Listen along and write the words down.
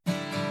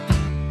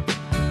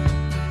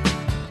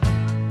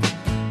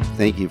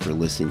Thank you for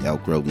listening to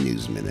Elk Grove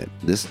News Minute.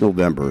 This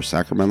November,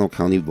 Sacramento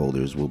County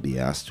voters will be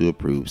asked to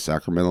approve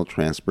Sacramento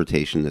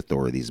Transportation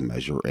Authority's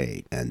Measure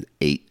A, an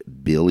 $8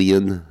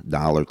 billion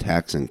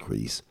tax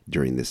increase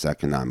during this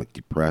economic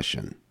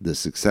depression. The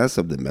success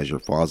of the measure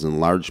falls in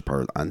large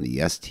part on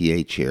the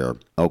STA chair,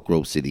 Elk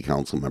Grove City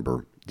Council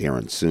member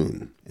Darren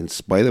Soon. In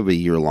spite of a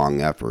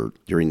year-long effort,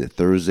 during the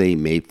Thursday,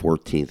 May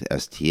 14th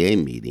STA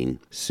meeting,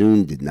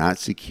 Soon did not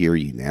secure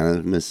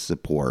unanimous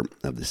support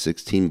of the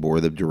 16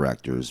 Board of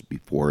Directors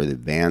before it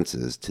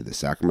advances to the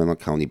Sacramento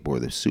County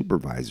Board of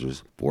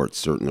Supervisors for its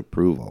certain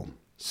approval.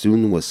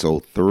 Soon was so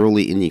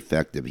thoroughly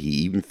ineffective he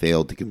even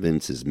failed to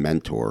convince his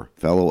mentor,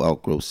 fellow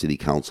Elk Grove City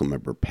Council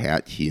member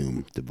Pat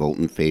Hume, to vote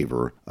in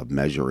favor of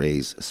Measure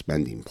A's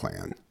spending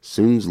plan.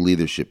 Soon's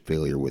leadership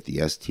failure with the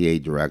STA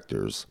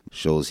directors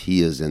shows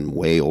he is in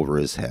way over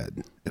his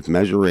head. If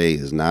Measure A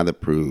is not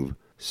approved,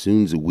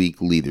 Soon's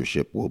weak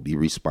leadership will be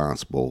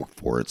responsible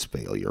for its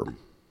failure.